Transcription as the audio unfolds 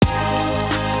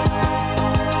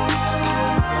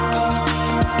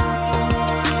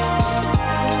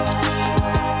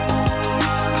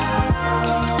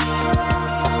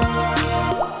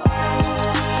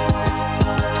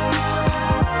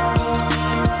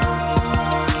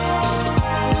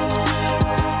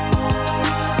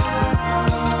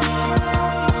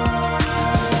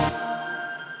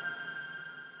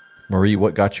Marie,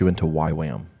 what got you into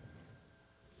YWAM?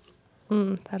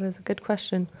 That is a good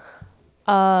question.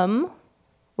 Well,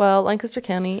 Lancaster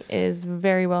County is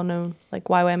very well known. Like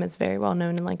YWAM is very well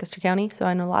known in Lancaster County. So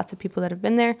I know lots of people that have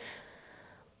been there.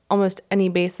 Almost any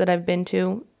base that I've been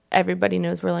to, everybody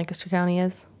knows where Lancaster County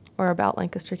is or about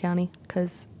Lancaster County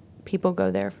because people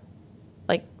go there.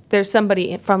 Like there's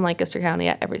somebody from Lancaster County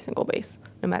at every single base,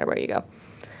 no matter where you go.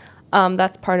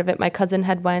 That's part of it. My cousin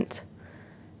had went,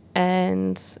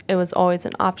 and it was always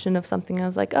an option of something. I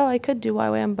was like, oh, I could do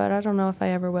YWAM, but I don't know if I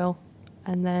ever will.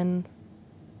 And then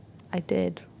I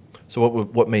did. So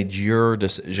what made your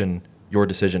decision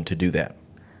to do that?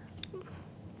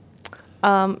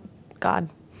 God.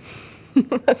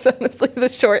 That's honestly the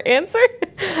short answer.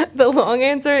 The long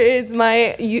answer is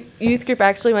my youth group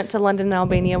actually went to London and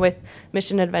Albania with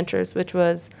Mission Adventures, which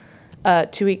was a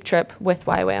 2-week trip with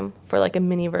YWAM for like a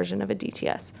mini version of a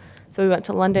DTS. So we went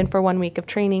to London for 1 week of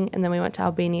training, and then we went to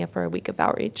Albania for a week of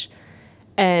outreach.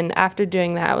 And after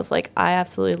doing that, I was like, I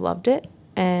absolutely loved it,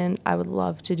 and I would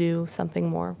love to do something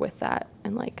more with that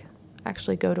and like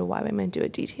actually go to YWAM and do a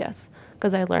DTS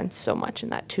because I learned so much in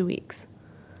that 2 weeks.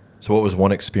 So what was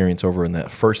one experience over in that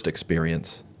first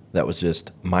experience that was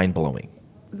just mind-blowing?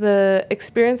 The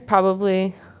experience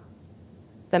probably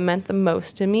that meant the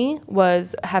most to me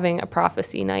was having a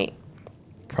prophecy night.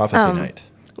 Prophecy night.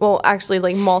 Well, actually,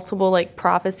 like multiple like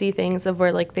prophecy things of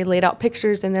where like they laid out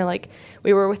pictures, and they're like,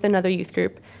 we were with another youth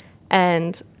group,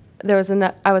 and there was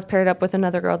I was paired up with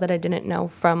another girl that I didn't know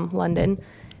from London,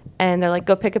 and they're like,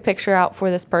 go pick a picture out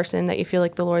for this person that you feel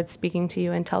like the Lord's speaking to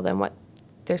you, and tell them what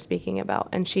they're speaking about.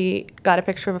 And she got a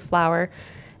picture of a flower,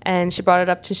 and she brought it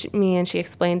up to me, and she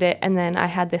explained it, and then I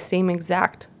had the same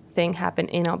exact thing happen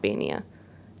in Albania,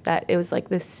 that it was like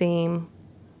the same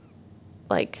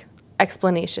like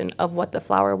explanation of what the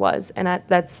flower was. And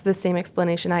that's the same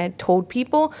explanation I had told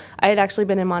people. I had actually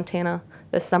been in Montana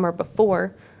the summer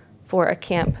before for a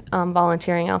camp,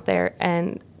 volunteering out there,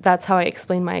 and that's how I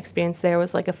explained my experience there,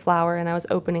 was like a flower, and I was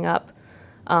opening up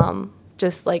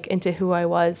just like into who I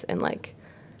was, and like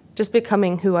just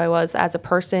becoming who I was as a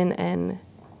person and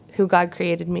who God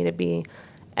created me to be.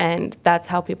 And that's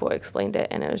how people explained it.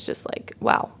 And it was just like,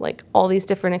 wow, like all these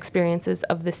different experiences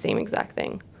of the same exact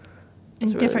thing. In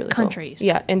really, different really countries. Cool.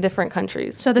 Yeah, in different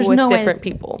countries. So there's with no different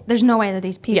way, people. There's no way that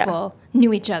these people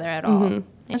knew each other at all. Mm-hmm.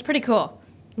 That's pretty cool.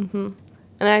 Mm-hmm.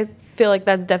 And I feel like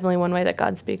that's definitely one way that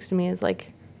God speaks to me, is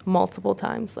like multiple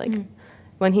times. Like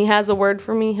when he has a word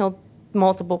for me,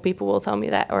 multiple people will tell me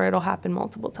that, or it'll happen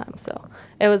multiple times. So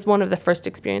it was one of the first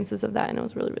experiences of that, and it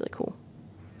was really, really cool.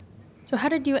 So how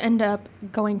did you end up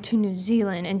going to New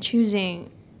Zealand and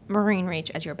choosing Marine Reach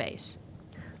as your base?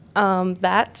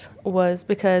 That was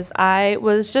because I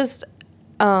was just,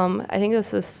 I think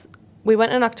we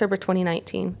went in October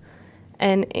 2019,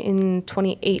 and in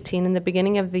 2018, in the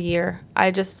beginning of the year,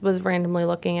 I just was randomly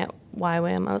looking at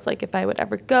YWAM. I was like, if I would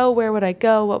ever go, where would I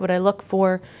go? What would I look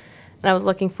for? And I was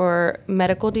looking for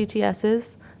medical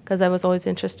DTSs because I was always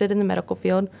interested in the medical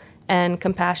field, and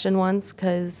compassion ones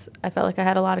because I felt like I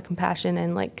had a lot of compassion,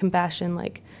 and like compassion,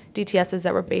 like DTSs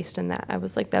that were based in that. I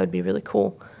was like, that would be really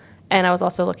cool. And I was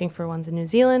also looking for ones in New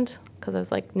Zealand because I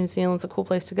was like, New Zealand's a cool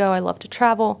place to go. I love to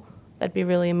travel. That'd be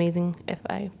really amazing if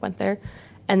I went there.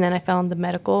 And then I found the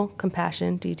medical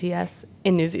compassion DTS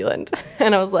in New Zealand.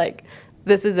 And I was like,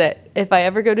 this is it. If I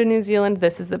ever go to New Zealand,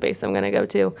 this is the base I'm going to go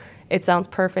to. It sounds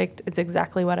perfect. It's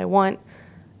exactly what I want.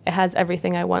 It has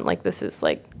everything I want. Like, this is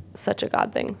like such a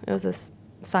God thing. It was a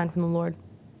sign from the Lord.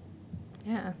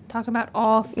 Yeah. Talk about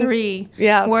all three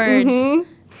words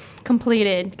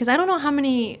completed. Because I don't know how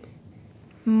many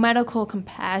medical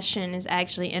compassion is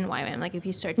actually in YWAM. Like, if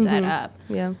you search that up.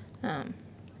 Yeah.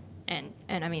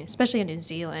 And I mean, especially in New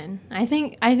Zealand, I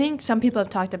think some people have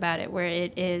talked about it where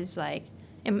it is like,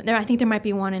 I think there might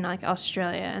be one in like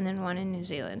Australia and then one in New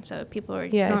Zealand. So people are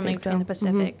normally in the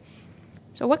Pacific.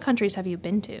 So what countries have you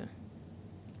been to?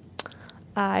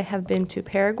 I have been to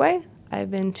Paraguay.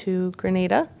 I've been to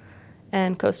Grenada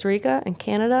and Costa Rica and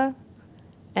Canada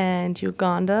and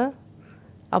Uganda,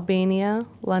 Albania,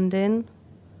 London,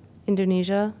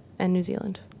 Indonesia, and New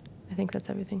Zealand. I think that's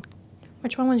everything.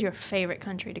 Which one was your favorite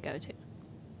country to go to?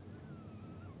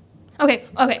 Okay.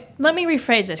 Let me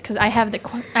rephrase this because I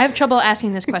have trouble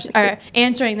asking this question or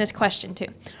answering this question too.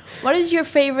 What is your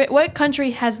favorite? What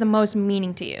country has the most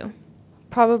meaning to you?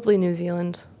 Probably New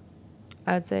Zealand,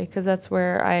 I'd say, because that's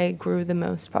where I grew the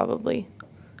most, probably.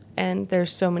 And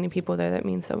there's so many people there that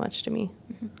mean so much to me.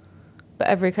 Mm-hmm. But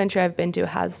every country I've been to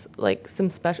has like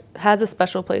has a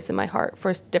special place in my heart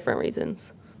for different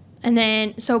reasons. And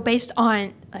then, so based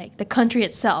on like the country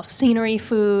itself, scenery,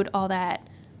 food, all that,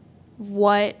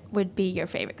 what would be your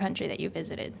favorite country that you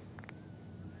visited?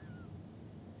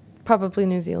 Probably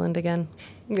New Zealand again.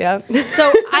 Yeah.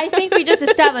 So I think we just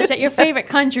established that your favorite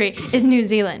country is New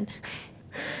Zealand.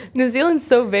 New Zealand's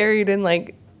so varied in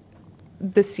like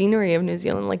the scenery of New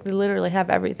Zealand. Like they literally have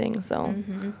everything. So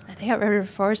They got redwood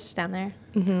forests down there.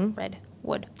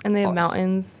 Redwood. and they have forests.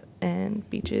 mountains and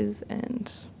beaches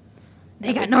and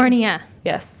They got Narnia.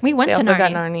 yes. We went they to also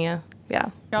got Narnia.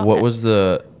 Narnia. Yeah. What was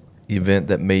the event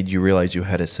that made you realize you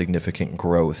had a significant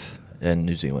growth in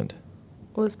New Zealand?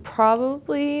 Was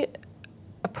probably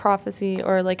a prophecy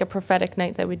or like a prophetic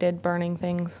night that we did burning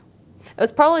things. It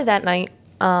was probably that night.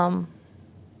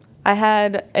 I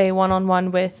had a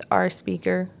one-on-one with our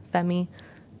speaker, Femi,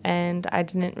 and I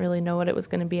didn't really know what it was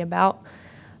going to be about.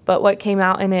 But what came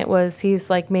out in it was he's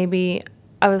like,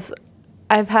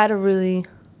 I've had a really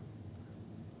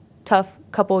tough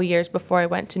couple of years before I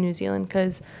went to New Zealand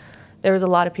because there was a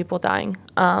lot of people dying.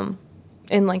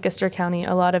 In Lancaster County,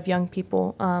 a lot of young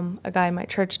people. A guy in my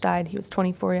church died. He was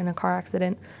 24 in a car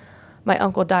accident. My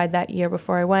uncle died that year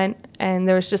before I went, and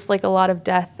there was just like a lot of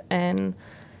death, and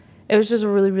it was just a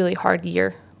really, really hard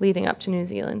year leading up to New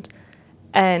Zealand.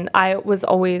 And I was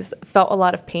always felt a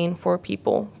lot of pain for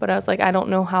people, but I was like, I don't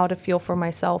know how to feel for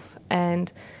myself.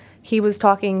 And he was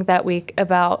talking that week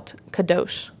about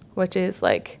kadosh, which is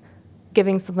like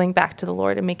giving something back to the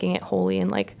Lord and making it holy, and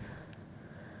like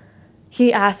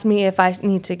he asked me if I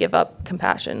need to give up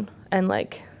compassion. And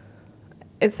like,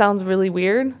 it sounds really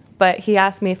weird, but he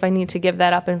asked me if I need to give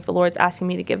that up and if the Lord's asking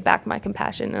me to give back my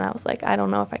compassion. And I was like, I don't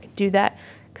know if I could do that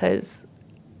because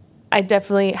I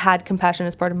definitely had compassion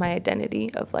as part of my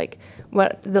identity of like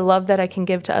what the love that I can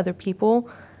give to other people.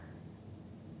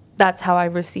 That's how I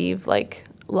receive like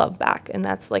love back. And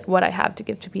that's like what I have to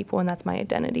give to people. And that's my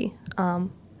identity.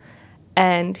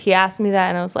 And he asked me that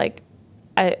and I was like,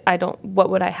 I don't, what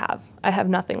would I have? I have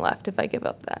nothing left if I give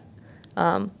up that.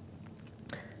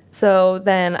 So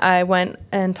then I went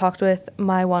and talked with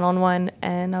my one-on-one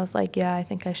and I was like, yeah, I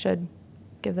think I should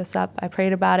give this up. I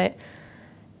prayed about it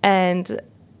and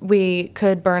we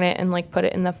could burn it and like put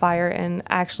it in the fire. And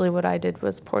actually what I did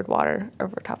was poured water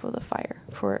over top of the fire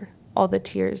for all the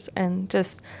tears and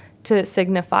just to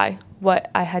signify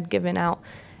what I had given out.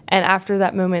 And after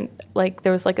that moment, like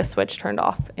there was like a switch turned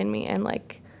off in me and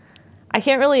like, I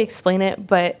can't really explain it,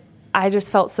 but I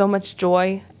just felt so much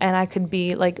joy and I could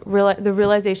be like, the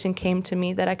realization came to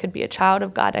me that I could be a child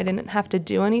of God. I didn't have to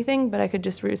do anything, but I could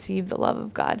just receive the love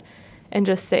of God and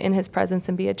just sit in his presence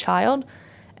and be a child.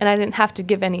 And I didn't have to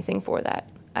give anything for that.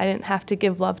 I didn't have to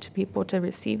give love to people to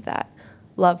receive that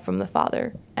love from the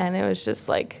Father. And it was just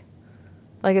like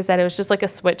I said, it was just like a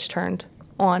switch turned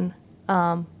on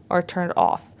or turned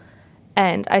off.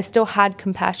 And I still had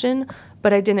compassion,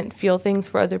 but I didn't feel things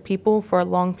for other people for a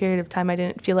long period of time. I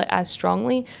didn't feel it as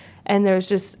strongly. And there's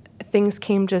just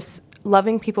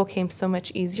loving people came so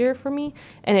much easier for me.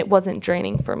 And it wasn't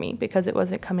draining for me because it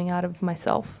wasn't coming out of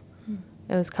myself.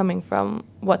 It was coming from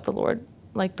what the Lord,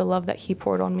 like the love that he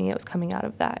poured on me, it was coming out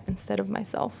of that instead of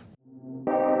myself.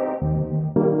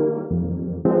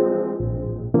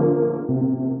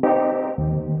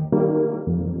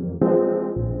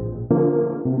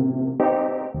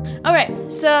 All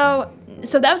right, so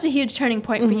that was a huge turning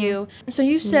point for you. So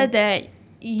you said that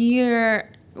your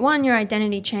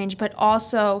identity changed, but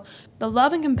also the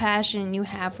love and compassion you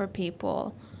have for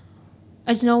people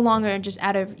is no longer just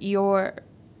out of your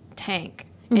tank.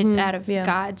 It's out of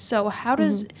God. So how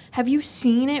does have you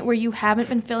seen it where you haven't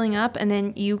been filling up and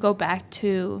then you go back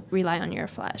to rely on your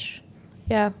flesh?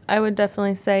 Yeah, I would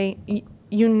definitely say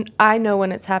I know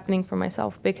when it's happening for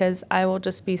myself because I will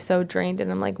just be so drained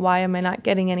and I'm like, why am I not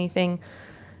getting anything?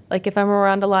 Like if I'm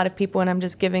around a lot of people and I'm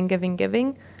just giving,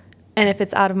 and if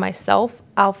it's out of myself,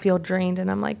 I'll feel drained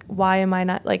and I'm like, why am I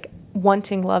not like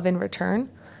wanting love in return?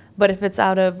 But if it's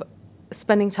out of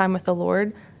spending time with the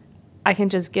Lord, I can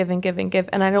just give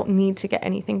and I don't need to get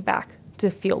anything back to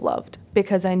feel loved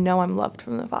because I know I'm loved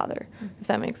from the Father, if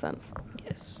that makes sense.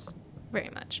 Yes, very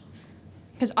much.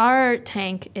 Because our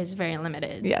tank is very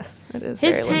limited. Yes, it is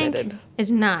His very tank limited.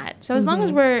 is not. So as long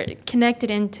as we're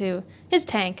connected into his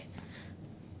tank,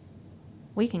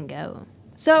 we can go.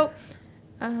 So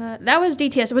that was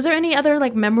DTS. Was there any other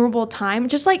like memorable time?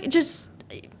 Just like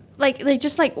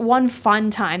one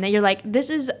fun time that you're like, this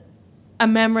is a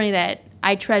memory that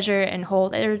I treasure and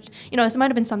hold. This might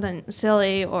have been something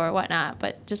silly or whatnot,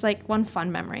 but just like one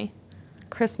fun memory.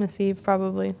 Christmas Eve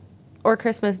probably. Or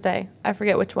Christmas Day. I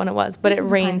forget which one it was, but it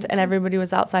rained and everybody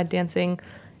was outside dancing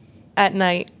at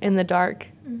night in the dark.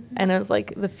 And it was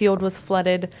like the field was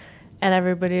flooded and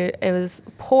it was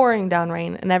pouring down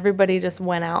rain and everybody just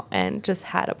went out and just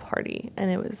had a party.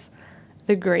 And it was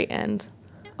the great end.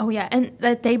 Oh, yeah. And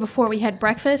that day before we had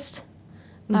breakfast,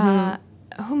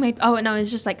 who made, oh no, it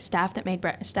was just like staff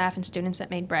and students that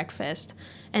made breakfast.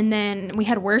 And then we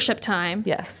had worship time.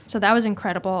 Yes. So that was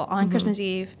incredible on Christmas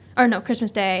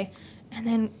Day. And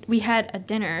then we had a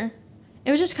dinner.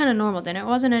 It was just kind of normal dinner. It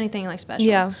wasn't anything like special.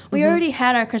 Yeah. We already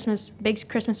had our big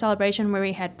Christmas celebration where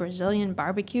we had Brazilian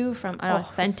barbecue from an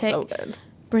authentic so good.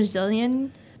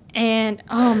 Brazilian. And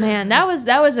oh man, that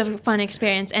was a fun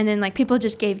experience. And then like people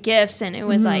just gave gifts, and it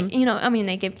was like, you know, I mean,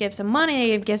 they gave gifts of money, they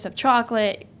gave gifts of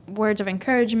chocolate, words of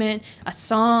encouragement, a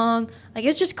song. Like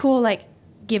it's just cool, like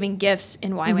giving gifts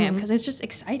in YWAM because it's just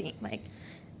exciting. Like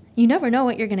you never know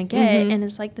what you're gonna get, and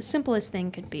it's like the simplest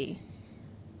thing could be.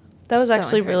 That was so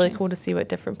actually really cool to see what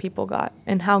different people got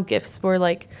and how gifts were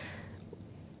like.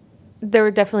 There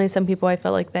were definitely some people I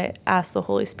felt like they asked the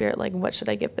Holy Spirit, like, what should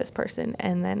I give this person?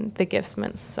 And then the gifts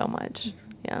meant so much.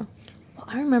 Yeah. Well,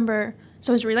 I remember,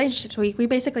 so it was Relationships Week. We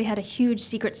basically had a huge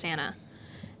Secret Santa.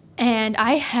 And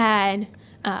I had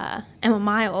Emma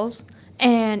Miles,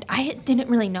 and I didn't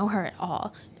really know her at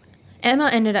all. Emma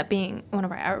ended up being one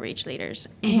of our outreach leaders.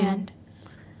 And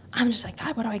I'm just like,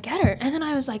 God, what do I get her? And then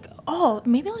I was like, oh,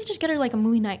 maybe I'll just get her like a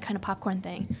movie night kind of popcorn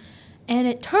thing. And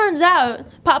it turns out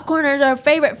popcorn is our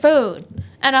favorite food.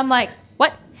 And I'm like,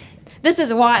 what? This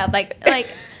is wild. Like,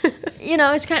 you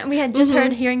know, it's kind of, we had just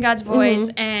heard hearing God's voice,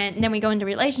 and then we go into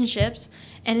relationships,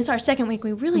 and it's our second week.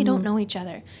 We really don't know each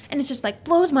other. And it's just like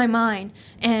blows my mind.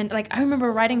 And like, I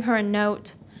remember writing her a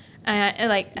note,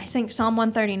 like, I think Psalm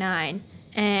 139.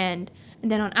 And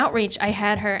then on outreach, I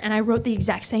had her, and I wrote the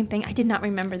exact same thing. I did not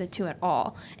remember the two at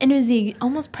all. And it was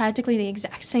almost practically the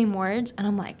exact same words. And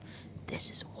I'm like, this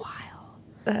is wild.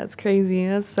 That's crazy.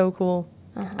 That's so cool.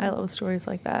 I love stories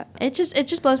like that. It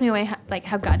just blows me away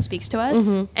how God speaks to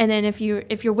us. And then if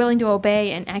you're willing to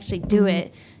obey and actually do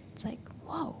it, it's like,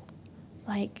 whoa.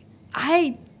 Like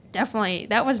I definitely,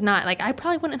 that was not like, I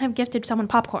probably wouldn't have gifted someone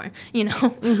popcorn, you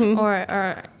know,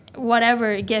 or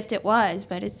whatever gift it was,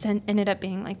 but it ended up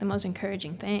being like the most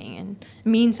encouraging thing and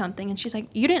mean something. And she's like,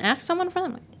 you didn't ask someone for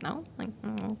them? I'm like, no. Like,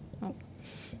 no.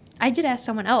 I did ask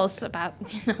someone else about,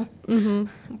 you know,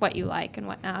 what you like and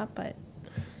whatnot, but.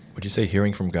 Would you say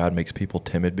hearing from God makes people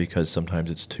timid because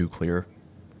sometimes it's too clear?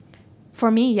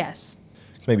 For me, yes.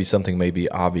 Maybe something may be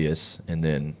obvious, and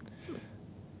then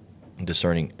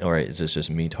discerning, all right, is this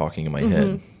just me talking in my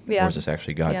head? Yeah. Or is this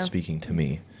actually God speaking to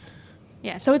me?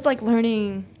 Yeah, so it's like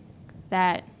learning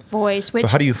that voice, which. So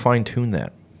how do you fine-tune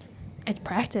that? It's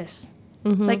practice.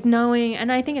 It's like knowing,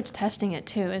 and I think it's testing it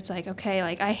too. It's like, okay,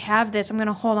 like I have this, I'm going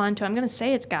to hold on to it. I'm going to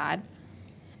say it's God.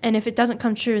 And if it doesn't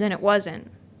come true, then it wasn't.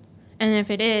 And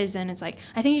if it is, then it's like,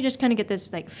 I think you just kind of get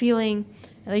this like feeling,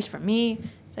 at least for me,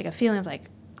 it's like a feeling of like,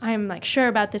 I'm like sure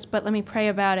about this, but let me pray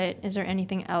about it. Is there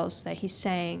anything else that he's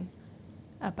saying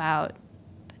about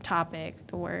the topic,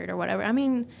 the word, or whatever? I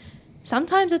mean,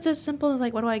 sometimes it's as simple as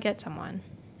like, what do I get someone?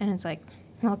 And it's like,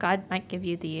 well, God might give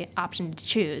you the option to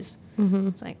choose.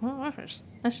 It's like, well,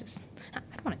 that's just, I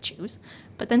don't want to choose.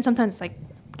 But then sometimes it's like,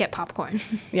 get popcorn.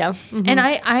 Yeah. And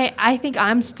I think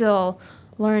I'm still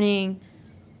learning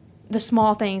the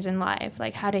small things in life,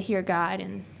 like how to hear God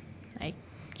and like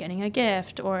getting a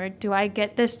gift, or do I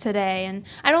get this today? And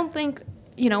I don't think,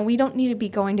 you know, we don't need to be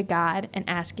going to God and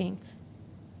asking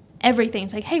everything.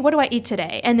 It's like, hey, what do I eat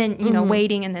today? And then, you know,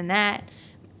 waiting and then that.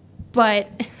 But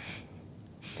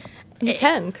you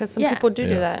can, because some people do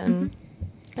that.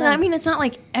 And I mean, it's not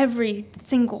like every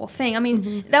single thing. I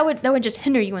mean, that would just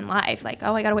hinder you in life. Like,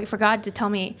 oh, I got to wait for God to tell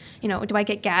me, you know, do I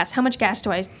get gas? How much gas do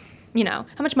I, you know,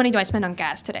 how much money do I spend on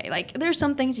gas today? Like, there's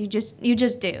some things you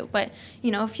just do. But,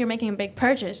 you know, if you're making a big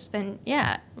purchase, then,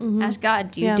 ask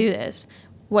God, do you do this?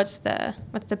 What's the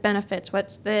benefits?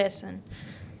 What's this? And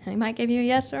he might give you a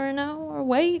yes or a no or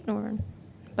wait.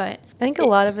 But I think a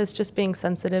lot of it's just being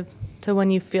sensitive to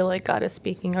when you feel like God is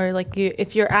speaking, or like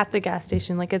if you're at the gas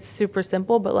station, like it's super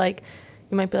simple, but like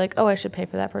you might be like, oh, I should pay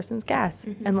for that person's gas.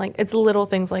 And like it's little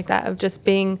things like that of just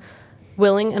being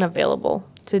willing and available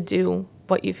to do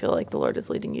what you feel like the Lord is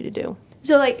leading you to do.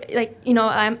 So like you know,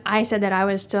 I said that I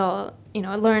was still, you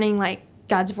know, learning like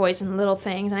God's voice in little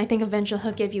things, and I think eventually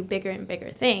he'll give you bigger and bigger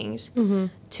things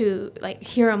to like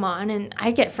hear him on. And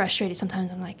I get frustrated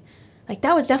sometimes. I'm like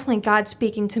that was definitely God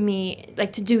speaking to me,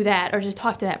 like to do that or to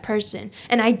talk to that person,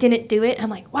 and I didn't do it. I'm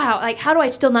like, wow, like how do I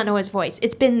still not know his voice?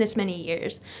 It's been this many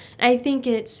years. And I think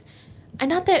it's, and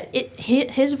not that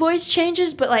his voice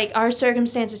changes, but like our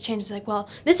circumstances change. It's like, well,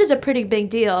 this is a pretty big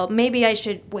deal. Maybe I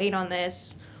should wait on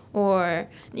this, or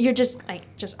you're just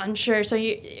unsure. So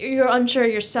you're unsure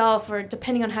yourself, or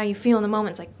depending on how you feel in the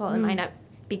moment, it's like, well, it might not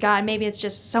be God. Maybe it's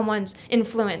just someone's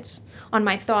influence on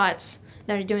my thoughts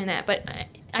that are doing that. But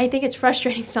I think it's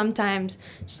frustrating sometimes.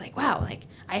 It's like, wow, like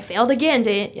I failed again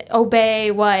to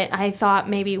obey what I thought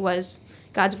maybe was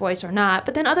God's voice or not.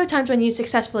 But then other times when you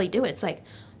successfully do it, it's like,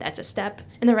 that's a step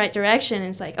in the right direction. And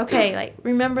it's like, okay, like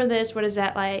remember this. What is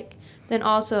that like? Then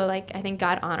also, like, I think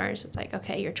God honors. It's like,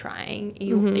 okay, you're trying.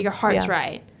 Your heart's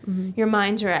right. Your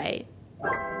mind's right.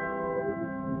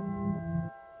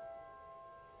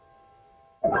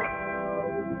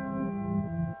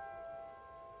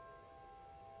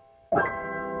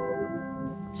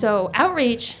 So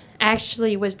outreach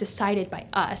actually was decided by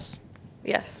us.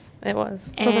 Yes, it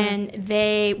was. And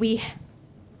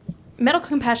Medical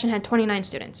Compassion had 29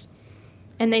 students.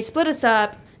 And they split us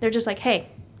up. They're just like, hey,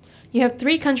 you have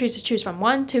 3 countries to choose from,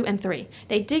 1, 2, and 3.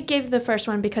 They did give the first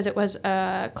one because it was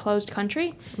a closed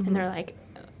country. And they're like,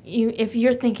 if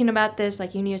you're thinking about this,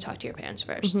 like, you need to talk to your parents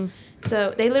first.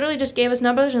 So they literally just gave us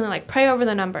numbers, and they're like, pray over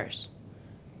the numbers.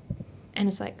 And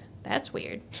it's like, that's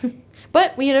weird.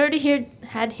 But we had already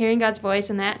had hearing God's voice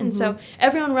and that. And so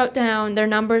everyone wrote down their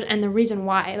numbers and the reason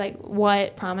why, like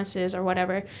what promises or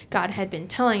whatever God had been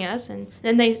telling us. And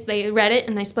then they read it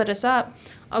and they split us up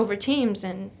over teams.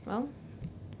 And, well,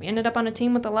 we ended up on a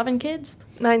team with 11 kids.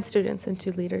 9 students and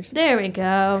 2 leaders. There we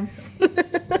go.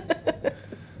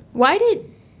 Why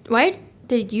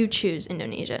did you choose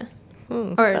Indonesia?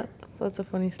 That's a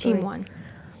funny story. Team 1.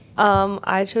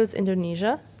 I chose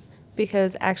Indonesia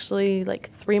because actually, like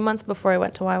 3 months before I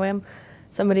went to YWAM,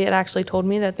 somebody had actually told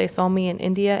me that they saw me in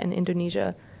India and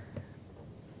Indonesia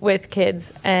with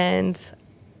kids, and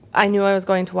I knew I was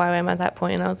going to YWAM at that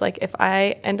point, and I was like, if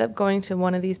I end up going to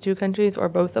one of these 2 countries or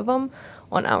both of them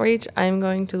on outreach, I'm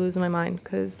going to lose my mind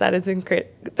because that's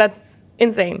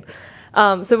insane.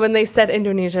 So when they said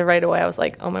Indonesia right away, I was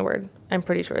like, oh my word, I'm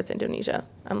pretty sure it's Indonesia.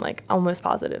 I'm like almost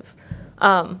positive.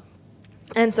 And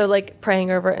so like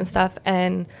praying over it and stuff,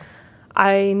 and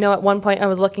I know at one point I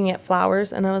was looking at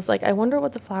flowers and I was like, I wonder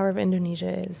what the flower of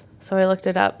Indonesia is. So I looked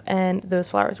it up, and those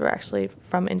flowers were actually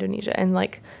from Indonesia. And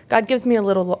like God gives me a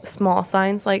little small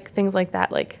signs, like things like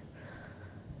that. Like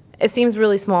it seems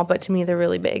really small, but to me they're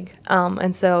really big.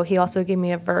 And so he also gave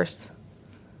me a verse,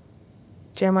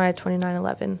 Jeremiah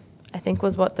 29:11, I think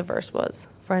was what the verse was.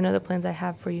 For I know the plans I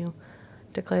have for you,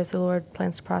 declares the Lord,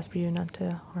 plans to prosper you, not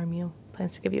to harm you,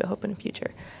 plans to give you a hope and a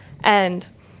future. And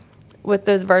with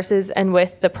those verses and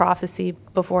with the prophecy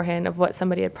beforehand of what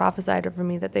somebody had prophesied over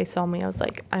me that they saw me, I was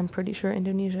like, I'm pretty sure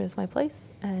Indonesia is my place.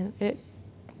 And it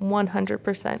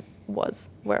 100% was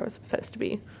where I was supposed to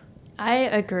be. I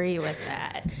agree with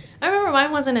that. I remember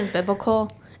mine wasn't as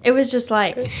biblical. It was just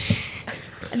like,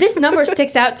 this number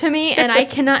sticks out to me, and I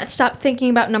cannot stop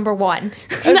thinking about number 1.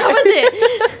 That was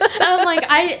it. And I'm like,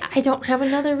 I don't have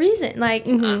another reason. Like,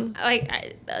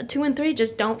 2 and 3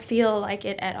 just don't feel like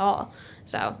it at all.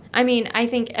 So, I mean, I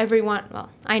think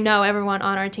I know everyone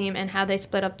on our team and how they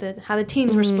split up how the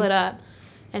teams were split up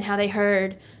and how they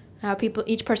heard, how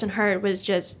each person heard was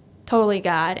just totally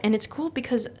God. And it's cool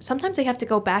because sometimes they have to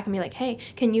go back and be like, hey,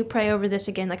 can you pray over this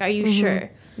again? Like, are you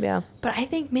sure? Yeah. But I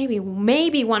think maybe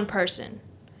one person.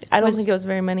 I don't think it was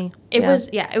very many. It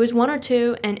was 1 or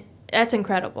 2, and that's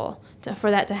incredible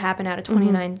for that to happen out of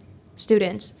 29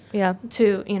 students. Yeah.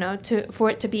 For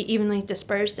it to be evenly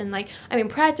dispersed. And like, I mean,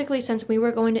 practically, since we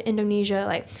were going to Indonesia,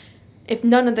 like if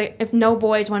no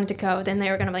boys wanted to go, then they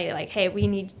were gonna be like, hey, we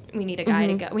need a guy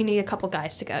to go. We need a couple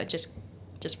guys to go just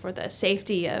for the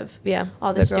safety of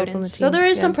all the students. So there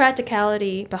is some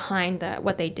practicality behind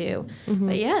what they do.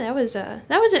 But yeah, that was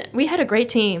it. We had a great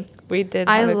team. We did.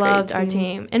 I loved our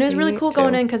team, and it was really cool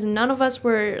going in because none of us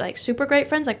were like super great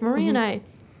friends. Like Marie and I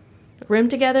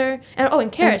roomed together, and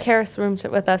Karis. And Karis roomed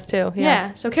with us too.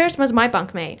 Yeah. So Karis was my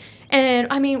bunkmate, and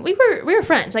I mean we were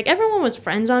friends. Like everyone was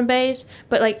friends on base,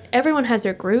 but like everyone has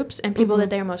their groups and people that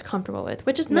they're most comfortable with,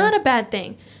 which is not a bad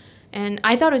thing. And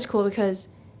I thought it was cool because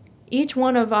each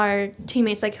one of our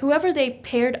teammates, like whoever they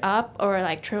paired up, or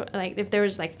like if there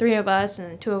was like 3 of us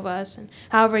and 2 of us, and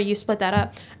however you split that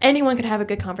up, anyone could have a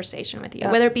good conversation with you,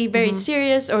 whether it be very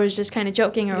serious or was just kind of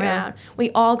joking around.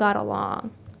 We all got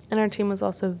along. And our team was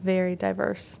also very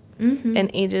diverse in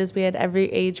ages. We had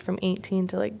every age from 18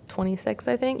 to like 26,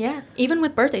 I think. Yeah, even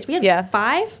with birthdays, we had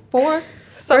 4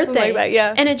 birthdays, like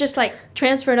that, and it just like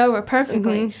transferred over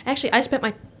perfectly. Actually, I spent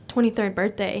my 23rd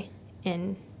birthday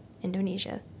in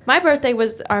Indonesia. My birthday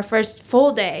was our first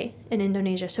full day in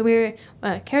Indonesia, so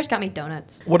Karis got me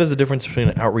donuts. What is the difference between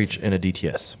an outreach and a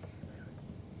DTS?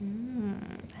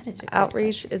 That is a good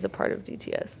Outreach question. is a part of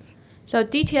DTS. So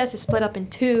DTS is split up in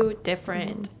 2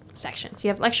 different sections. You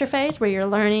have lecture phase, where you're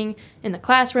learning in the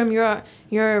classroom.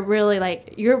 You're really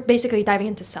like, you're basically diving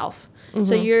into self.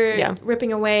 So you're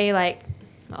ripping away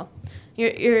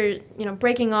you're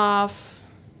breaking off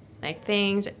like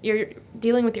things you're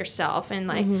dealing with yourself, and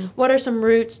like what are some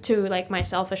roots to like my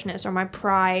selfishness or my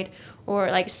pride or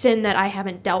like sin that I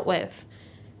haven't dealt with.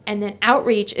 And then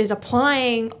outreach is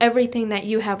applying everything that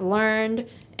you have learned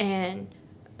and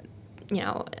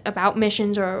about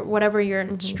missions or whatever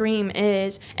your stream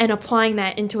is, and applying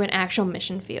that into an actual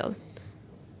mission field.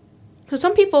 So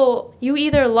some people, you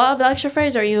either love lecture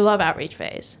phase or you love outreach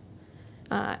phase.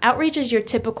 Outreach is your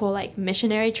typical like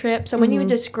missionary trip. So when you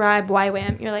describe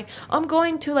YWAM, you're like, I'm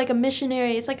going to like a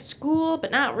missionary. It's like a school,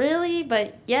 but not really.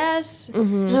 But yes, so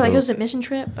like it was a mission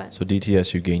trip. But so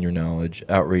DTS, you gain your knowledge.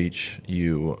 Outreach,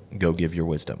 you go give your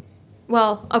wisdom.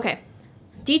 Well, okay.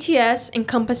 DTS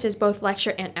encompasses both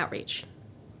lecture and outreach.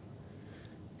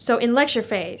 So in lecture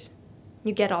phase,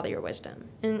 you get all of your wisdom.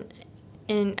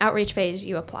 In outreach phase,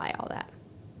 you apply all that.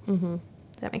 Does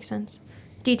that make sense?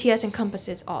 DTS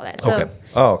encompasses all that. So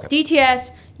okay. DTS,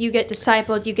 you get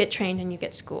discipled, you get trained, and you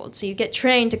get schooled. So you get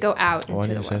trained to go out into the world.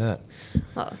 Why did you say that?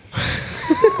 Well,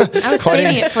 I was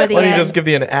saving it for the Why end. don't you just give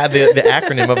the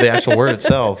acronym of the actual word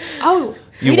itself? Oh,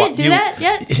 we didn't do that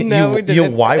yet? No, we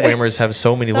didn't. You YWAMers have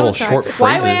so many little short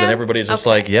phrases, YWAM? and everybody's just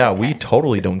like, we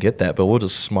totally don't get that, but we'll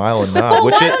just smile and nod. Well,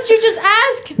 why don't you just ask?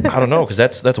 I don't know, because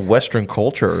that's Western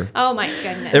culture. Oh, my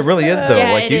goodness. It really is, though.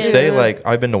 Yeah, like, it you is. say, like,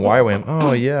 I've been to YWAM.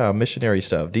 Oh, yeah, missionary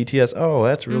stuff. DTS, oh,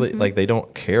 that's really, like, they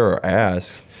don't care or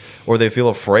ask. Or they feel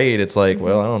afraid. It's like,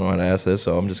 well, I don't know how to ask this,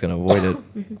 so I'm just going to avoid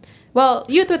it. Well,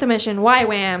 Youth with a Mission,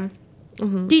 YWAM,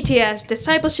 DTS,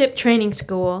 Discipleship Training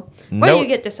School, where you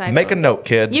get discipled. Make a note,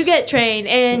 kids. You get trained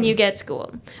and you get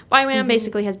schooled. YWAM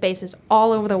basically has bases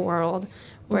all over the world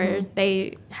where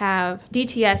they have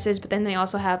DTSs, but then they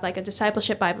also have like a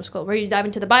discipleship Bible school where you dive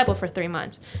into the Bible for 3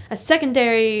 months. A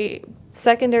secondary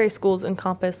schools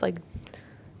encompass like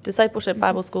discipleship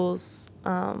Bible schools,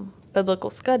 biblical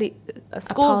study,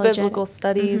 school of biblical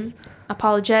studies,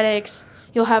 apologetics.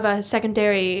 You'll have a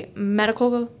secondary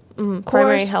medical course.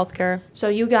 Primary healthcare. So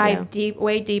you dive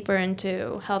way deeper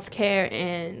into healthcare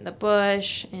in the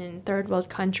bush, in third world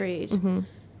countries.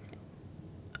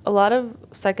 A lot of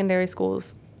secondary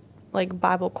schools, like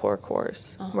Bible core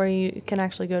course, where you can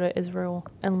actually go to Israel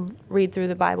and read through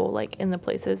the Bible, like in the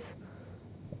places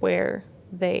where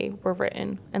they were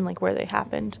written and like where they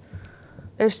happened.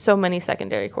 There's so many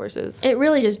secondary courses. It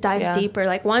really just dives deeper.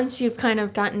 Like once you've kind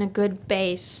of gotten a good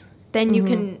base, then you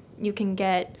can even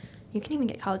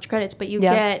get college credits, but you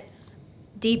get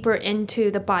deeper into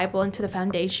the Bible, into the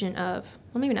foundation of,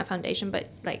 well, maybe not foundation, but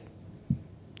like,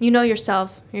 you know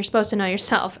yourself. You're supposed to know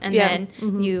yourself, and then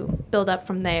you build up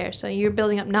from there. So you're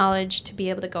building up knowledge to be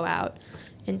able to go out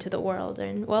into the world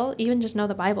and, well, even just know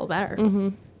the Bible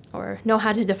better or know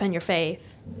how to defend your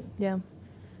faith. Yeah.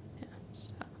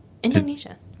 So,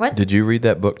 Indonesia. What? Did you read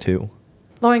that book too?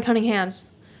 Lauren Cunningham's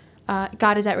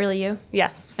God, Is That Really You?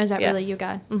 Yes. Is that really you,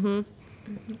 God?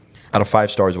 Out of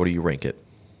 5 stars, what do you rank it?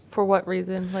 For what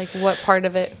reason? Like what part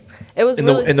of it? It was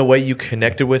In the way you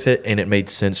connected with it and it made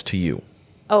sense to you.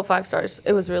 Oh, 5 stars.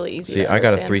 It was really easy. See, I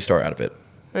got a 3-star out of it.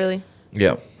 Really?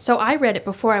 Yeah. So I read it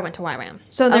before I went to YWAM.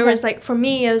 So there was like, for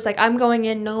me, it was like I'm going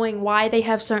in knowing why they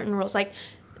have certain rules. Like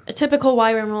a typical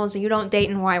YWAM rule is you don't date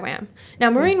in YWAM. Now,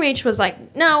 Marine Reach was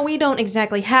like, no, we don't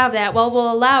exactly have that. Well, we'll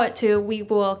allow it to. We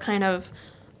will kind of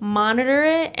monitor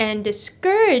it and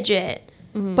discourage it.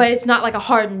 But it's not like a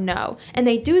hard no. And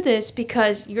they do this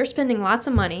because you're spending lots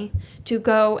of money to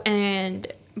go and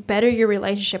better your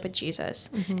relationship with Jesus.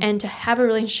 And to have a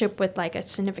relationship with like a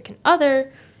significant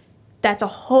other, that's a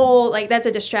whole, like, that's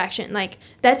a distraction. Like,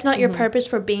 that's not your purpose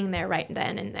for being there right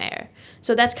then and there.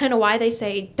 So that's kind of why they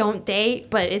say don't date,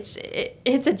 but it's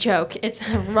a joke. It's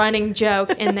a running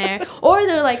joke in there. Or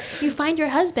they're like, you find your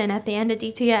husband at the end of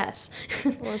DTS.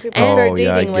 Well, people start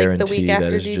dating like the week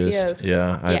after DTS.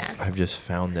 DTS. I've just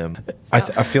found them.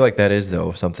 I feel like that is,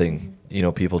 though, something,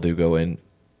 people do go in.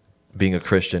 Being a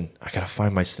Christian, I got to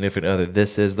find my significant other.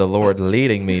 This is the Lord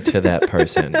leading me to that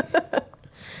person.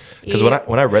 Because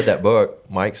when I read that book,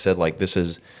 Mike said, like, this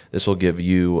will give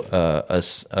you a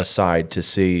side to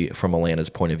see from Alana's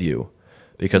point of view.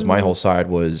 Because my whole side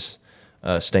was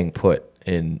staying put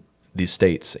in these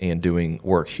states and doing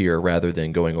work here rather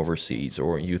than going overseas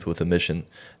or youth with a mission.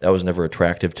 That was never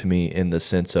attractive to me in the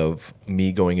sense of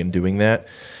me going and doing that.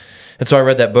 And so I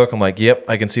read that book. I'm like, yep,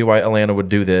 I can see why Alana would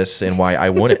do this and why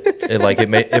I wouldn't.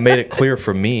 It made it clear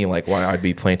for me, like, why I'd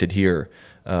be planted here.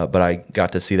 But I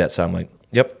got to see that side. I'm like,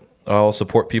 yep. I'll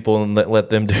support people and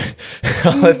let them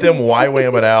let them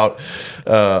YWAM it out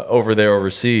over there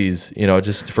overseas.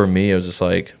 Just for me, it was just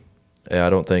like, I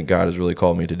don't think God has really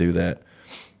called me to do that.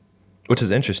 Which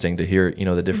is interesting to hear,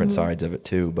 the different sides of it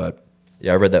too. But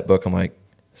yeah, I read that book. I'm like,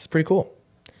 this is pretty cool.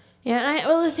 Yeah,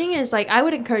 well, the thing is, like, I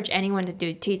would encourage anyone to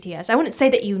do TTS. I wouldn't say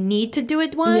that you need to do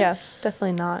it one. Yeah,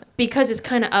 definitely not. Because it's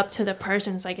kind of up to the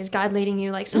person. It's like, is God leading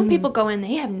you? Like, some people go in,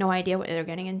 they have no idea what they're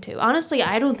getting into. Honestly,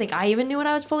 I don't think I even knew what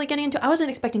I was fully getting into. I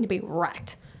wasn't expecting to be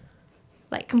wrecked.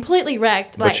 Like, completely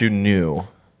wrecked. But like, you knew.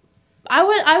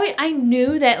 I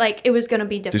knew that, like, it was going to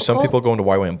be difficult. Do some people go into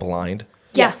YWAM blind?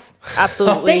 Yes,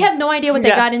 absolutely. They have no idea what they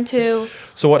got into.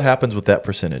 So what happens with that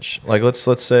percentage? Like,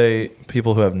 let's say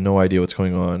people who have no idea what's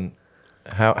going on,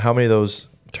 how many of those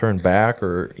turn back,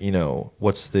 or, you know,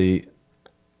 what's the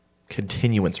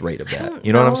continuance rate of that?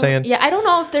 You know what I'm saying? Yeah, I don't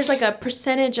know if there's like a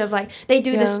percentage of, like, they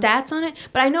do the stats on it,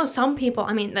 but I know some people,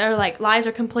 I mean, their like lives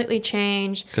are completely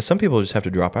changed. Because some people just have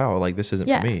to drop out. Like, this isn't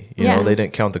for me. You know, they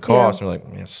didn't count the cost. And they're like,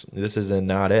 yes, this is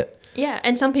not it. Yeah,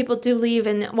 and some people do leave,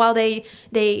 and while the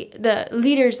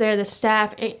leaders there, the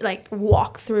staff, like,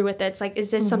 walk through with it. It's like,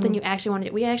 is this something you actually want to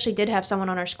do? We actually did have someone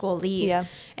on our school leave,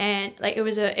 and like it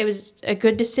was a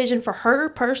good decision for her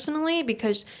personally,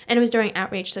 because, and it was during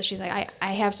outreach, so she's like,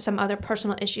 I have some other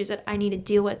personal issues that I need to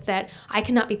deal with that I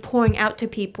cannot be pouring out to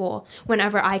people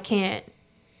whenever I can't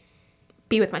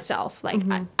be with myself. Like,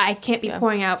 I can't be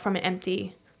pouring out from an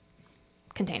empty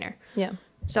container. Yeah.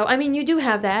 So, I mean, you do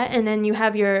have that, and then you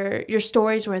have your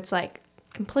stories where it's, like,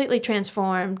 completely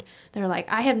transformed. They're like,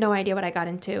 I have no idea what I got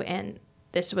into, and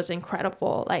this was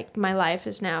incredible. Like, my life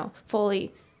is now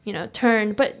fully, you know,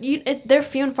 turned. But they're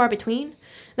few and far between.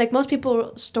 Like, most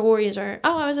people's stories are,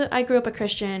 I grew up a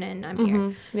Christian, and I'm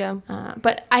here. Yeah.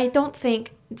 But I don't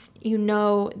think you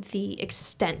know the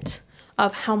extent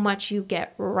of how much you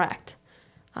get wrecked.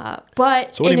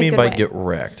 But so what do you mean by get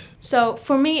wrecked? So,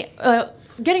 for me...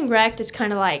 getting wrecked is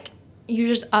kind of like you're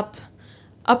just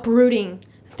uprooting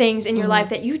things in your life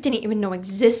that you didn't even know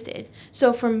existed.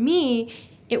 So for me,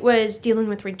 it was dealing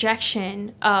with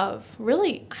rejection of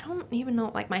really, I don't even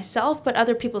know, like, myself, but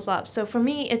other people's love. So for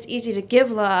me, it's easy to give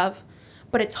love,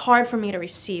 but it's hard for me to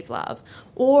receive love.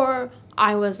 Or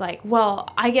I was like, well,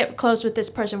 I get close with this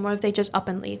person. What if they just up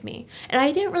and leave me? And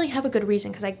I didn't really have a good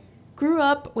reason, because I grew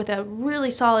up with a really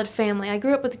solid family. I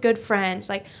grew up with good friends.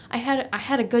 Like, I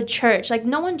had a good church. Like,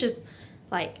 no one just,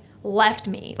 like, left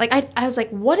me. Like, I was like,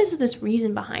 what is this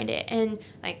reason behind it? And,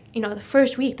 like, you know, the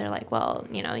first week they're like, well,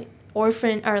 you know,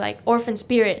 orphan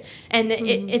spirit, and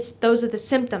it's those are the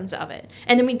symptoms of it.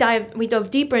 And then we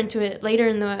dove deeper into it later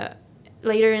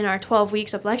in our 12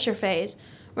 weeks of lecture phase,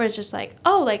 where it's just like,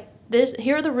 oh, like,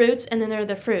 here are the roots, and then there are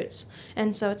the fruits.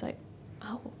 And so it's like,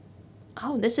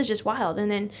 oh, this is just wild.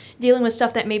 And then dealing with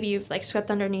stuff that maybe you've, like,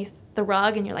 swept underneath the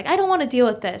rug, and you're like, I don't want to deal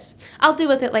with this. I'll deal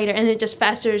with it later. And it just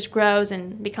festers, grows,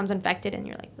 and becomes infected, and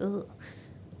you're like, ugh.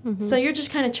 So you're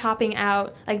just kind of chopping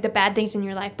out, like, the bad things in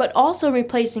your life, but also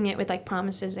replacing it with, like,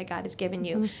 promises that God has given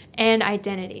you and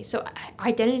identity. So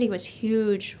identity was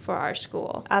huge for our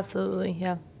school. Absolutely,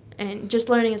 yeah. And just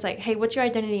learning is like, hey, what's your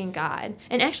identity in God?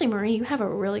 And actually, Marie, you have a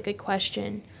really good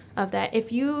question of that.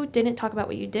 If you didn't talk about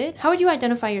what you did, how would you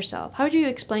identify yourself? How would you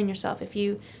explain yourself if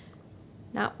you,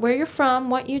 not where you're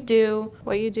from, what you do,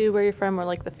 where you're from, or,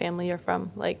 like, the family you're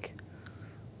from? Like,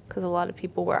 because a lot of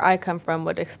people where I come from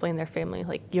would explain their family.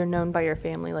 Like, you're known by your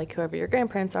family, like whoever your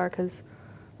grandparents are, because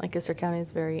Lancaster County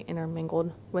is very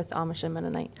intermingled with Amish and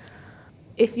Mennonite.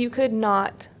 If you could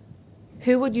not,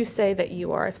 who would you say that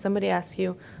you are? If somebody asks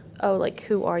you, oh, like,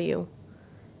 who are you?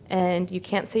 And you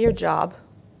can't say your job.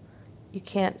 You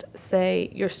can't say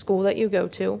your school that you go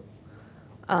to.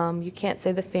 You can't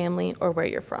say the family or where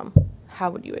you're from.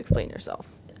 How would you explain yourself?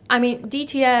 I mean,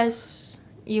 DTS,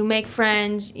 you make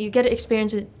friends, you get to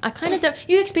experience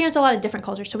you experience a lot of different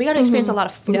cultures. So we got to experience a lot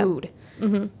of food.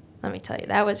 Yep. Let me tell you,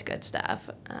 that was good stuff.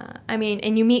 I mean,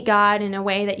 and you meet God in a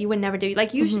way that you would never do.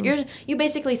 Like, you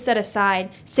basically set aside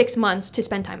 6 months to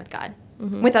spend time with God,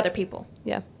 with other people,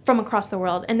 from across the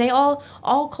world, and they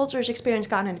all cultures experience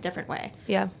God in a different way.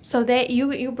 Yeah. So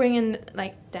you bring in,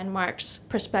 like, Denmark's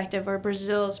perspective, or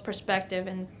Brazil's perspective,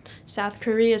 and South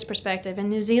Korea's perspective, and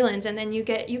New Zealand's, and then you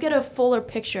get a fuller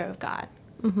picture of God.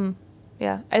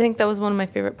 Yeah, I think that was one of my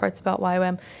favorite parts about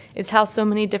YWAM, is how so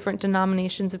many different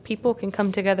denominations of people can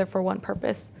come together for one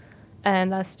purpose,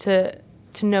 and that's to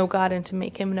know God and to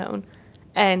make Him known,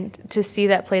 and to see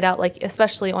that played out, like,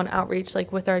 especially on outreach,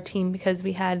 like, with our team, because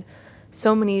we had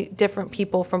so many different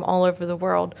people from all over the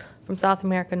world, from South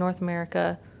America, North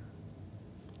America,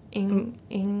 in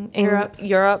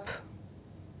Europe,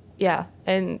 yeah,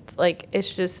 and, like,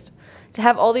 it's just to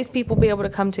have all these people be able to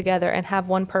come together and have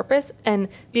one purpose and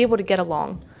be able to get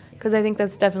along. Because I think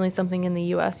that's definitely something in the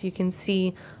U.S. You can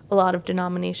see a lot of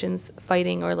denominations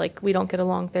fighting, or, like, we don't get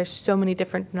along. There's so many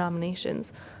different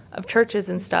denominations of churches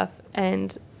and stuff,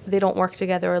 and they don't work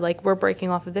together. Or, like, we're breaking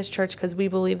off of this church because we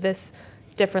believe this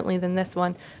differently than this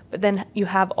one. But then you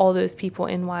have all those people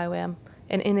in YWAM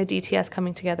and in a DTS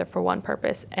coming together for one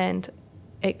purpose, and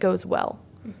it goes well.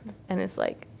 And it's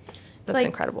like, that's like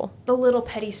incredible. The little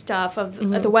petty stuff of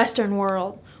the Western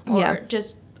world, or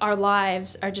just our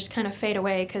lives are just kind of fade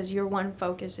away because your one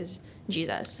focus is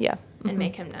Jesus. Yeah. And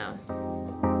make him known.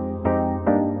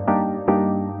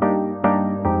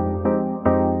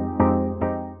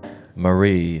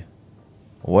 Marie,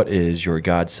 what is your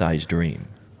God-sized dream?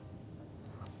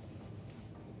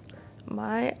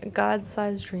 My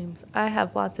God-sized dreams. I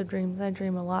have lots of dreams. I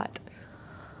dream a lot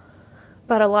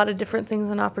about a lot of different things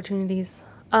and opportunities.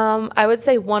 I would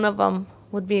say one of them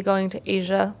would be going to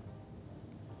Asia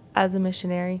as a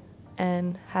missionary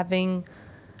and having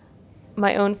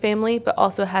my own family, but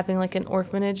also having like an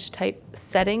orphanage type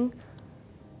setting,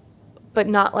 but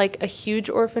not like a huge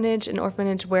orphanage, an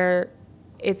orphanage where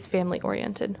it's family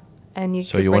oriented. And you.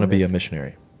 So you want to be a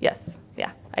missionary? Yes.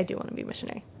 Yeah, I do want to be a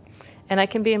missionary. And I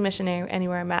can be a missionary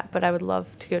anywhere I'm at, but I would love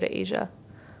to go to Asia.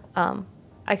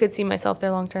 I could see myself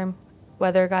there long term.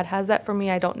 Whether God has that for me,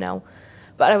 I don't know.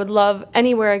 But I would love,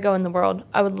 anywhere I go in the world,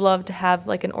 I would love to have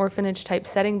like an orphanage type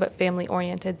setting, but family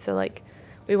oriented. So like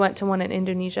we went to one in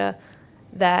Indonesia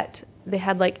that they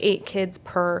had like 8 kids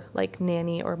per like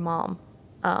nanny or mom.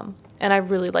 And I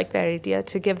really like that idea,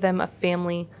 to give them a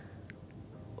family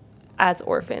as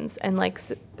orphans, and like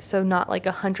so not like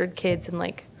 100 kids and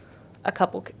like a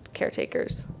couple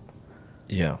caretakers.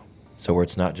 Yeah. So where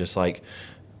it's not just like,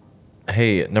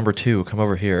 hey, number 2, come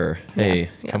over here. Hey,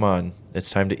 come on,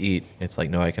 it's time to eat. It's like,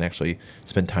 no, I can actually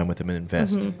spend time with them and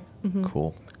invest.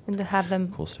 Cool. And to have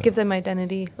them, give them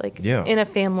identity, like in a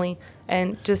family,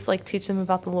 and just like teach them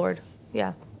about the Lord.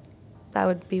 Yeah. That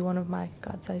would be one of my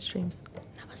God-sized dreams.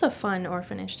 That was a fun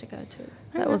orphanage to go to.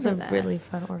 That was a really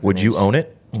fun orphanage. Would you own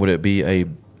it? Would it be a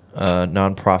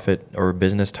nonprofit or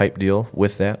business type deal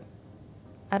with that?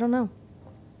 I don't know.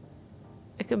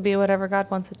 It could be whatever God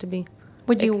wants it to be.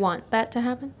 Would you want that to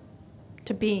happen?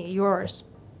 To be yours?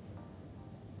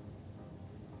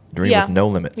 Dream with no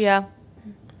limits. Yeah.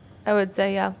 I would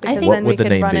say, yeah. I think what then would the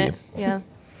name run be? It. Yeah.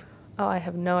 Oh, I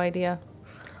have no idea.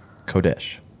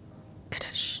 Kodesh.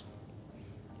 Kadosh.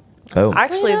 Oh.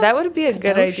 Actually, that would be a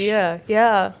good idea.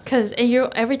 Yeah. Because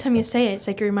every time you say it, it's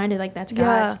like you're reminded, like, that's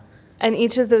God's. Yeah. And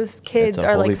each of those kids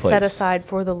are like set place. aside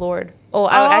for the Lord. Oh,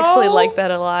 I would actually like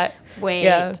that a lot. Wait,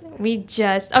 yeah. We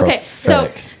just okay.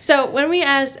 So when we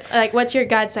asked like, what's your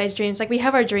God-sized dreams? Like, we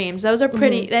have our dreams. Those are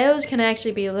pretty. Those can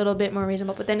actually be a little bit more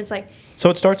reasonable. But then it's like.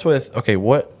 So it starts with, okay,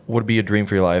 what would be a dream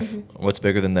for your life? What's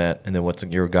bigger than that? And then what's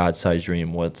your God-sized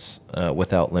dream? What's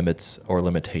without limits or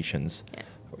limitations? Yeah.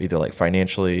 Either like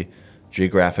financially,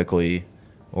 geographically,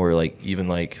 or like even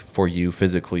like for you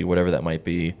physically, whatever that might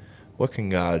be. What can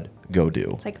God go do?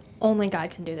 It's like only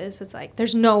God can do this. It's like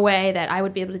there's no way that I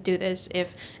would be able to do this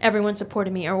if everyone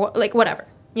supported me or like whatever,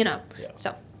 you know. Yeah.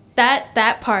 So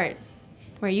that part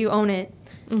where you own it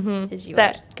is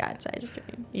yours. God-sized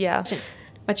dream. Yeah.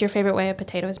 What's your favorite way a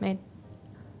potato is made?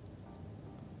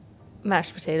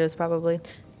 Mashed potatoes, probably.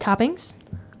 Toppings?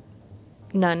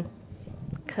 None,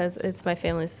 because it's my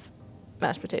family's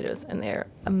mashed potatoes, and they're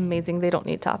amazing. They don't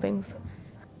need toppings.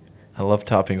 I love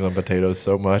toppings on potatoes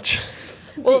so much.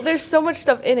 Well, there's so much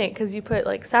stuff in it because you put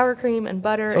like sour cream and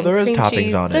butter. So there is toppings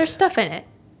cheese. on it. There's stuff in it.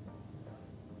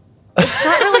 It's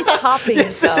not really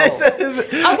toppings though. That is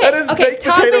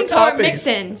toppings or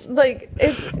mix-ins. Like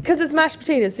it's because it's mashed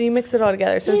potatoes, so you mix it all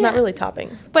together. So it's not really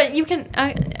toppings. But you can.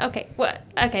 Okay.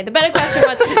 The better question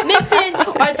was mix-ins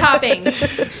or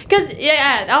toppings, because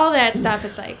all that stuff.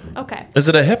 It's like okay. Is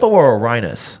it a hippo or a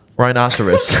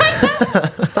rhinoceros?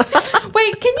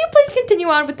 Wait, can you please continue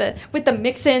on with the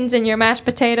mix-ins and your mashed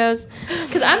potatoes?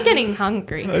 Because I'm getting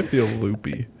hungry. I feel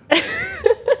loopy.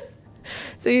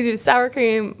 So you do sour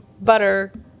cream,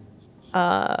 butter,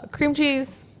 cream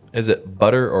cheese. Is it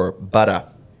butter or butter?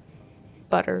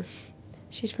 Butter.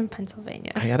 She's from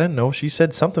Pennsylvania. I didn't know. She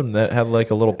said something that had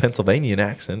like a little Pennsylvanian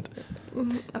accent.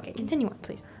 Okay, continue on,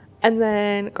 please. And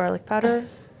then garlic powder,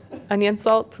 onion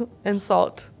salt, and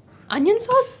salt. Onion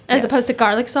salt? As opposed to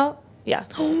garlic salt? Yeah.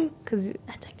 Because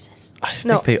That exists. I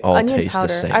think they all taste powder.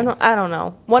 the same. I don't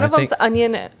know. One of them's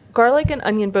onion. Garlic and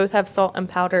onion both have salt and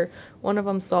powder. One of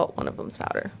them's salt, one of them's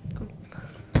powder.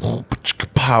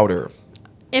 Powder.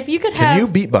 If you could Can you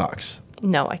beatbox?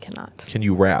 No, I cannot. Can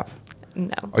you rap?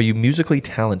 No. Are you musically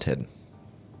talented?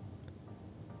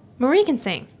 Marie can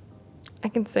sing. I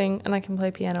can sing and I can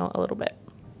play piano a little bit.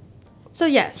 So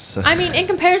yes. I mean, in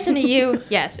comparison to you,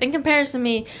 yes. In comparison to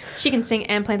me, she can sing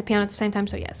and play the piano at the same time,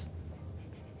 so yes.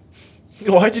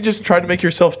 Why'd you just try to make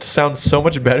yourself sound so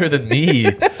much better than me?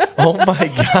 Oh my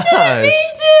gosh.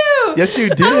 Me too. Yes, you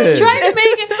did. I was trying to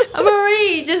make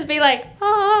Marie like,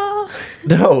 ah.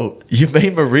 No, you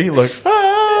made Marie look,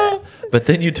 ah, but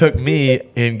then you took me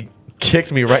and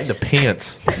kicked me right in the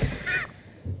pants.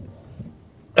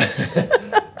 If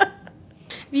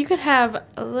you could have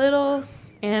a little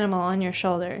animal on your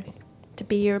shoulder to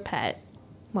be your pet,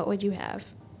 what would you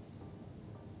have?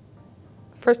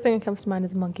 First thing that comes to mind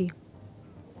is a monkey.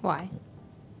 Why?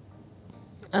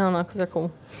 I don't know, because they're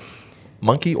cool.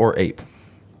 Monkey or ape?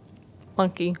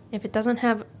 Monkey. If it doesn't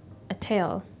have a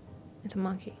tail, it's a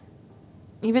monkey.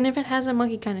 Even if it has a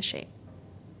monkey kind of shape.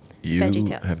 You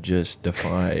VeggieTales. have just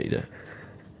defied.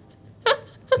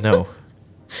 No.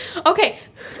 Okay.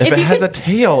 If it has a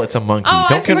tail, it's a monkey.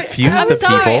 Don't confuse the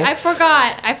sorry. people.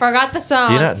 I forgot the song.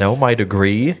 Do you not know my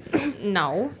degree?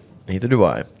 No. Neither do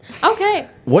I. Okay.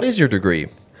 What is your degree?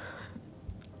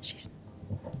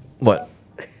 What?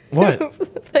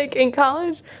 What? Like in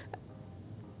college?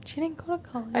 She didn't go to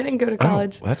college. I didn't go to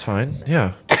college. Oh, that's fine.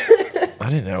 Yeah. I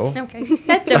didn't know. Okay.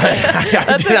 That's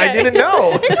okay. I didn't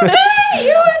know. It's okay.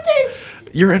 You don't have to.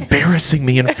 You're embarrassing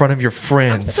me in front of your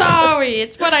friends. Sorry.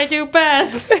 It's what I do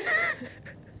best.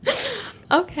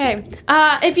 Okay.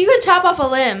 If you could chop off a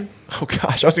limb. Oh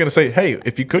gosh, I was gonna say, hey,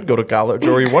 if you could go to college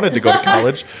or you wanted to go to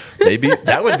college, maybe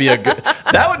that would be a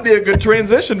good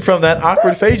transition from that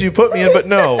awkward phase you put me in. But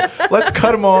no, let's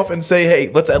cut them off and say,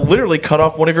 hey, let's literally cut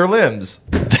off one of your limbs.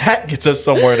 That gets us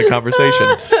somewhere in a conversation.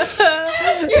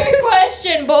 Ask your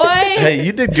question, boy. Hey,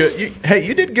 you did good.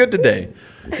 You did good today.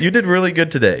 You did really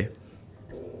good today.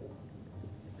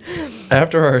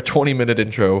 After our 20-minute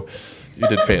intro, you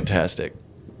did fantastic.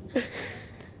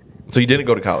 So you didn't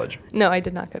go to college? No, I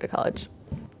did not go to college.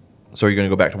 So are you going to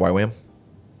go back to YWAM?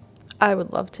 I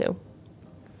would love to.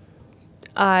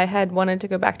 I had wanted to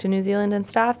go back to New Zealand and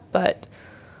staff, but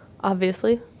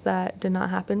obviously that did not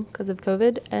happen because of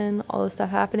COVID and all this stuff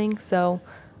happening. So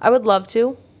I would love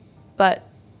to, but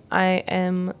I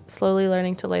am slowly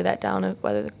learning to lay that down of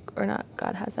whether or not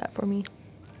God has that for me.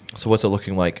 So what's it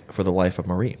looking like for the life of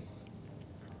Marie?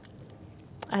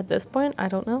 At this point, I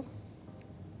don't know.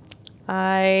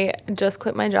 I just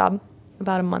quit my job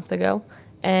about a month ago,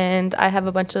 and I have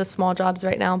a bunch of small jobs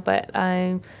right now, but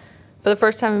for the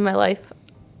first time in my life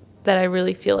that I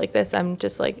really feel like this, I'm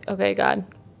just like, okay, God,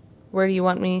 where do you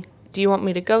want me? Do you want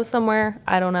me to go somewhere?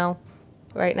 I don't know.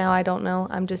 Right now, I don't know.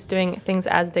 I'm just doing things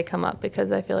as they come up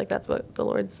because I feel like that's where the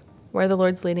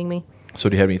Lord's leading me. So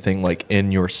do you have anything like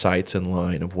in your sights and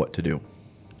line of what to do?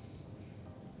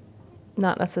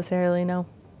 Not necessarily, no.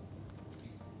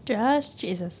 Just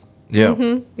Jesus. Yeah.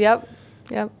 Mm-hmm. Yep.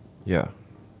 Yeah.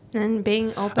 And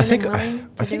being open I think and willing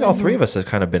to I think do all it. three of us have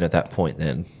kind of been at that point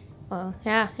then. Well,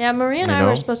 yeah. Marie and You I know?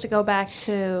 were supposed to go back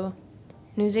to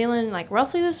New Zealand like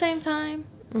roughly the same time.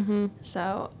 Mm-hmm.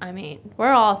 So, I mean,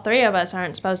 we're all three of us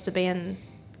aren't supposed to be in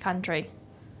country.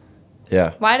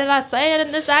 Yeah. Why did I say it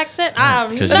in this accent? I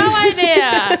have 'Cause no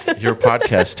idea. Your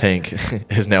podcast tank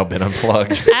has now been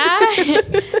unplugged.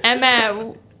 I am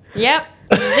at,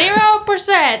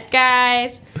 0%,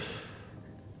 guys.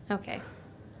 Okay.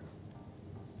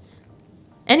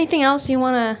 Anything else you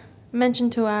want to mention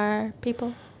to our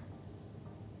people?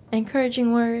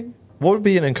 Encouraging word? What would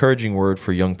be an encouraging word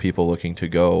for young people looking to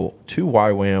go to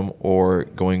YWAM or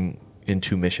going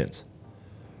into missions?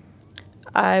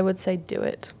 I would say do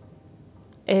it.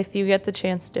 If you get the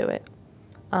chance, do it.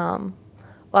 A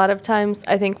lot of times,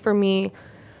 I think for me,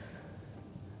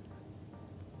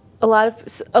 a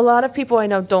lot of people I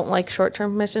know don't like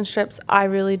short-term mission trips. I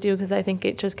really do because I think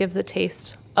it just gives a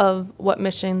taste of what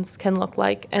missions can look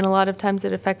like. And a lot of times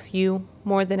it affects you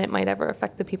more than it might ever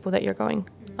affect the people that you're going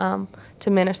to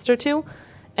minister to.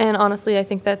 And honestly, I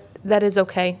think that is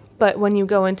okay. But when you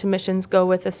go into missions, go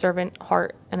with a servant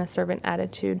heart and a servant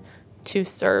attitude to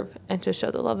serve and to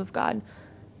show the love of God.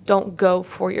 Don't go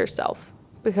for yourself,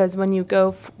 because when you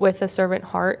go with a servant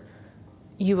heart,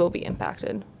 you will be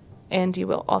impacted, and you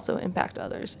will also impact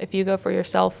others. If you go for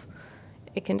yourself,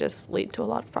 it can just lead to a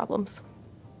lot of problems.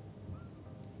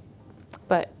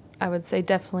 But I would say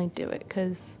definitely do it,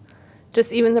 because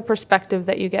just even the perspective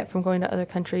that you get from going to other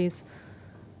countries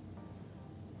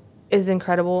is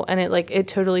incredible, and it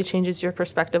totally changes your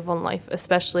perspective on life,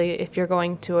 especially if you're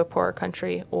going to a poorer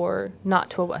country or not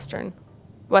to a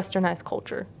westernized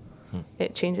culture.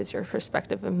 It changes your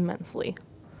perspective immensely.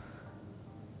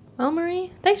 Well,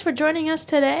 Marie, thanks for joining us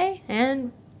today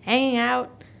and hanging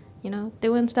out,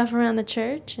 doing stuff around the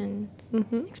church and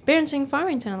experiencing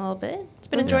Farmington a little bit. It's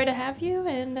been a joy to have you,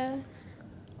 and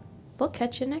we'll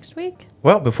catch you next week.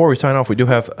 Well, before we sign off, we do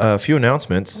have a few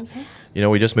announcements. Okay.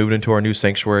 We just moved into our new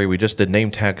sanctuary. We just did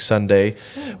Name Tag Sunday.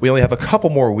 We only have a couple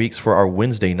more weeks for our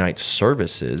Wednesday night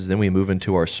services. Then we move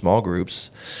into our small groups.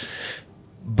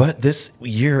 But this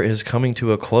year is coming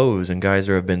to a close, and guys,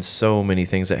 there have been so many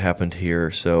things that happened here.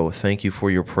 So thank you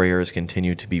for your prayers.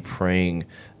 Continue to be praying.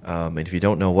 And if you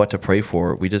don't know what to pray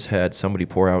for, we just had somebody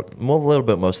pour out a little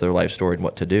bit most of their life story and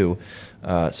what to do.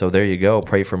 So there you go.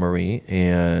 Pray for Marie.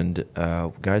 And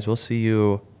guys, we'll see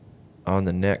you on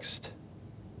the next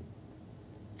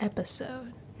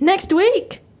episode next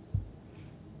week.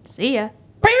 See ya.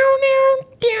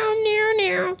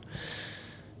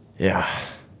 Yeah.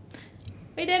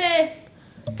 We did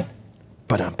it.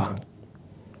 Ba-dum-bum.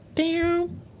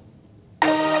 Damn.